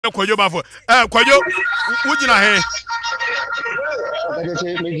Kwajo bafo. Kwajo, wujina he.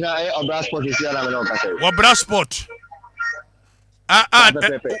 Sport is here na me no ka say. Obra sport.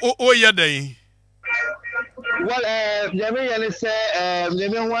 O yedai. Well, Yemi say,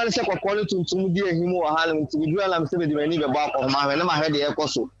 Yemi one say kokole tuntum di ehim wo ha no nti du ala me say be mani be ba ko ma na ma he de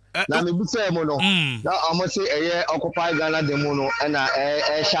ekoso. Na me bu say mo no. Na amo say eye occupy Ghana demo no na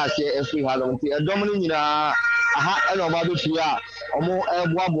sha say free ha no nti edom no nyina aha na oba be fia omo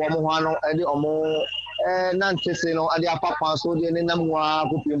boabo omo ho ano e de omo na ntese no ade apapa so de ne nam wa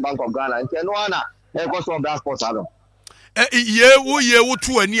ko Bank of Ghana nti no ana ekoso Obra sport ado. Ye wo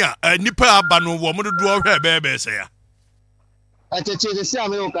tu ani a nipa aba no wo mo do hwe bebe se ya acheche se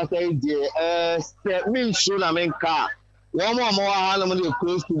ame o ka say de me show na men ka wo mo ha no mo dey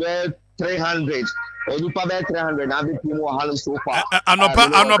close to 300 nipa be 300 na be pimo ha so far anopa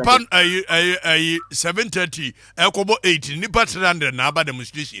 7:30 ekobo 8 nipa 300 na aba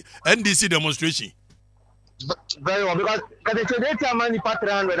demonstration NDC demonstration very well because the time nipa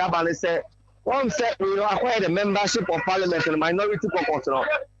 300 aba say one said, acquire the membership of parliament and minority caucus.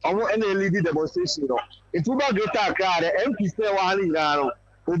 Any leading demonstration. It will be greater crowd. The MP say, "Well,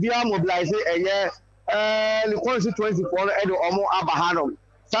 we are mobilizing a year. The constituency for Edo Omo Abahanum.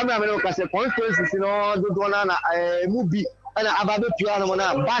 Some America say constituency, do one a movie and Ababe Piano,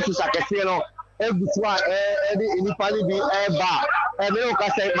 back to Sakasino, every one, any party be a bar.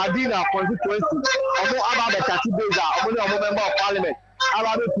 America say Madina constituency. Omo Ababe Tatibeza, Omo member of parliament.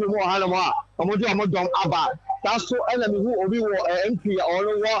 Ababe Primo Hanama. Amodom Abba. That's so enemy who obi wo MP or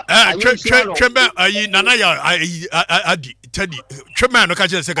no Chemba nana ya adi Teddy Chemba no ka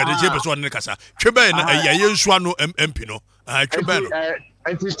je se ka de je person ne kasa Chemba na yensu ano MP no Chemba no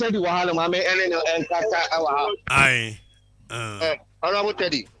and Teddy wahala ma me ene no kasa awa ai honorable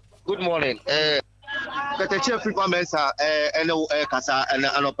Teddy good morning Kete chief people mensa ene kasa ene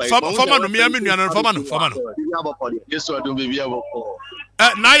anopa Fama no me amenu no fama no Yesu adum be bia boko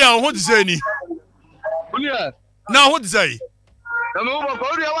na ya ho say ni Unia na ho say na me boko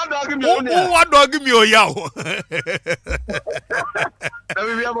unia wa dog me o ya ho na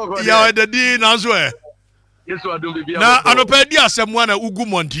me bia boko ya de di na so Yesu adum be bia na anopa di asem na ugu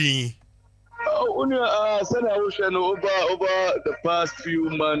montin Unia said I wish over the past few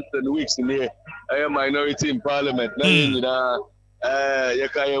months and weeks in here I am minority in parliament na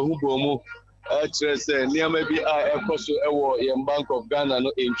yakaya hubomu say near maybe I ekoso ewo in Bank of Ghana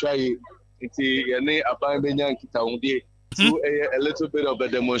no in try iti yene aban benyan kitawunde to a little bit of a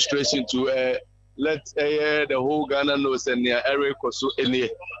demonstration to let the whole Ghana know say near ere koso ene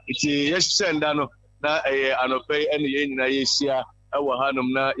iti yesenda no na anope ene ye nyina yehia ewo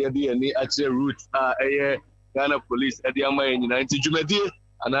hanum na yede ene akire route Ghana police ede amaye nyina iti dwumadie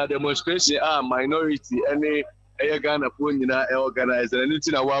ana demonstration minority ene Ghana po nyina organize and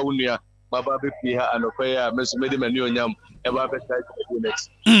anything na wa wunua baba be pie ha anope ya meso mede mani onyam eba be try to next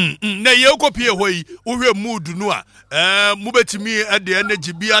na ye ko pie hoyi wo hwe mood no a mu betimi ede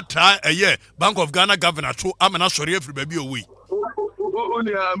energy bi atra Bank of Ghana governor to amena sori afri ba bi owi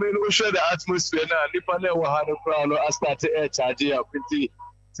only I mean we share the atmosphere na nipa na wa ha no kra no start air charge ya penti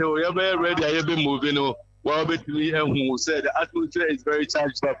so we be ready I be moving no wa betimi ehun say the atmosphere is very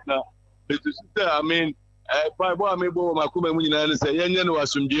charged up now but I mean Bible amebo makuma mu nyina say yenye no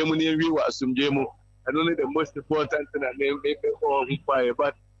asumdie mu ne wi wa asumdie mu and only the most important thing that may all require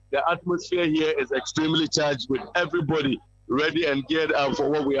but the atmosphere here is extremely charged with everybody ready and geared up for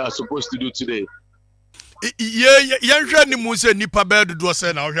what we are supposed to do today yenhwe ni mu say nipa be dodo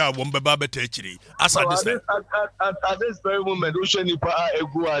say na hwe abom beba beta akiri as at this very moment we show nipa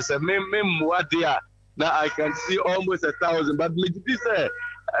egu as memwa there now I can see almost 1,000 but me this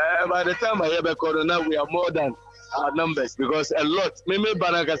by the time I hear about Corona, we are more than our numbers because a lot. Maybe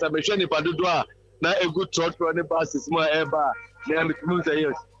Banaka Sabeshani Padua, now a good trot for the bus is more ever. Today,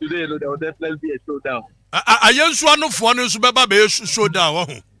 there will definitely be a showdown. I just want to phone us about a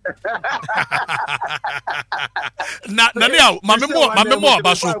showdown. Now, Mamemo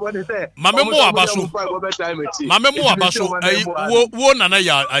Abaso, one and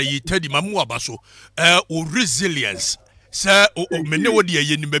I tell you, Mamu Abaso, resilience. Sir, many would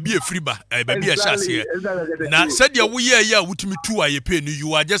ye maybe a free baby a chassis. Now, said ya we ya with me too. I pay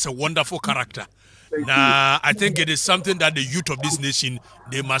you are just a wonderful character. Now, I think it is something that the youth of this nation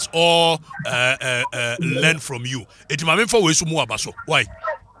they must all learn from you. It might be for ways more abaso. Why?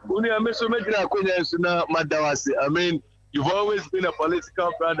 I mean, you've always been a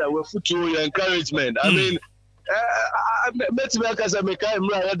political brother. We're for your encouragement. I mean. I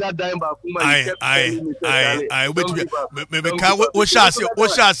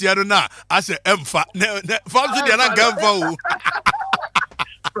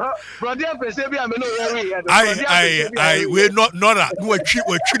Brother, perceive I'm no worry. I we not no twi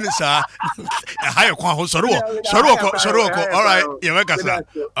sir. Higher kwan sorry. All right, you make us. All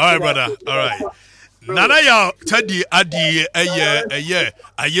right, brother. All right. Nana ya tadi adi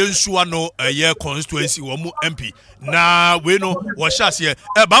ayensuwa no constituency wo mu MP na we no wo hyase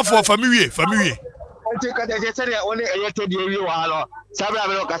ba for family Tika de say only tadi wi wa lo sabra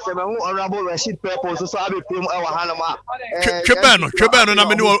me ka se me hu honorable Rashid Purple so abi pem e wa ha no ma twebe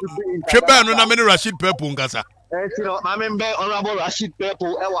no na me Rashid Purple nkasa no ma me be honorable Rashid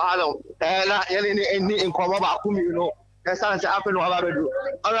Purple e wa ha no na ye ni nkomo ba ku mi no Honorable,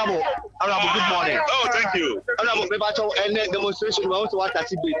 good morning. Oh, thank you. Honorable, demonstration. We want to watch that.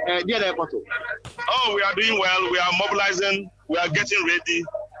 Oh, we are doing well. We are mobilizing. We are getting ready.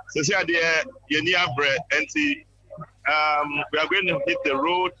 So here, we are going to hit the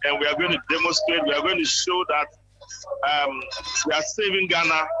road and we are going to demonstrate. We are going to show that we are saving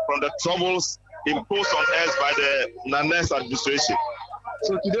Ghana from the troubles imposed on us by the Nanes administration.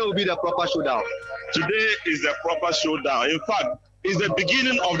 So today will be the proper showdown. Today is the proper showdown. In fact, it's the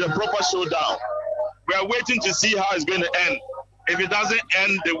beginning of the proper showdown. We are waiting to see how it's going to end. If it doesn't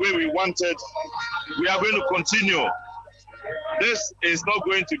end the way we wanted, we are going to continue. This is not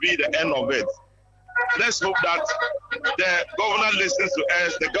going to be the end of it. Let's hope that the governor listens to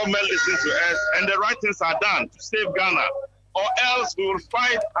us, the government listens to us, and the right things are done to save Ghana. Or else we will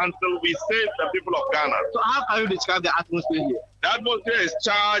fight until we save the people of Ghana. So how can you describe the atmosphere here? The atmosphere is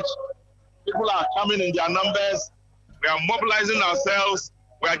charged. People are coming in their numbers. We are mobilizing ourselves.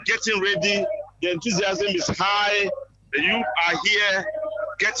 We are getting ready. The enthusiasm is high. The youth are here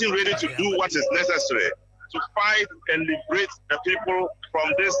getting ready to do what is necessary to fight and liberate the people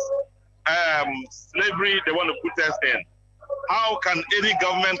from this slavery they want to put us in. How can any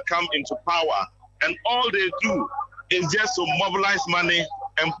government come into power and all they do is just to mobilize money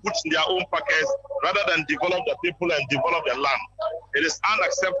and put in their own pockets rather than develop the people and develop the land? It is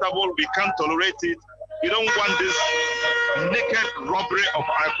unacceptable. We can't tolerate it. We don't want this naked robbery of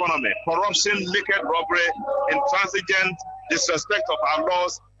our economy, corruption, naked robbery, intransigent disrespect of our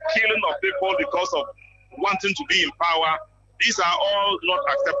laws, killing of people because of wanting to be in power. These are all not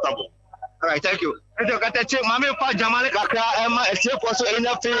acceptable. All right, thank you.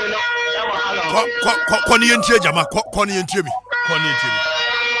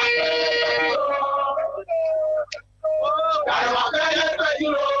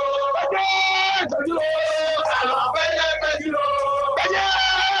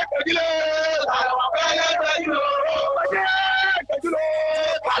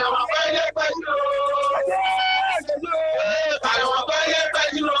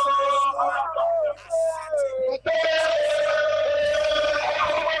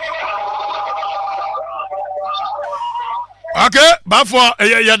 Okay, bafo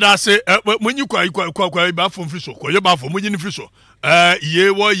ya da se munyi kwa bafo mfriso ko ye bafo munyi ni friso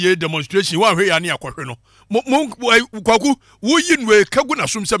ye demonstration wa hwe ya ne akwhwe no kwaku wo yi nwe kagu na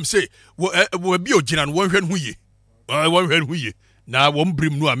somsem se wo bi ogina no wonhwe no ye na wo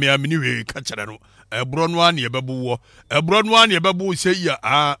mbrim no ame amini hwe ka kere no ebro no an ye bebu wo ebro no an ye bebu se ya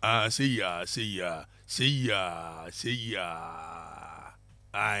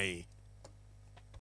ai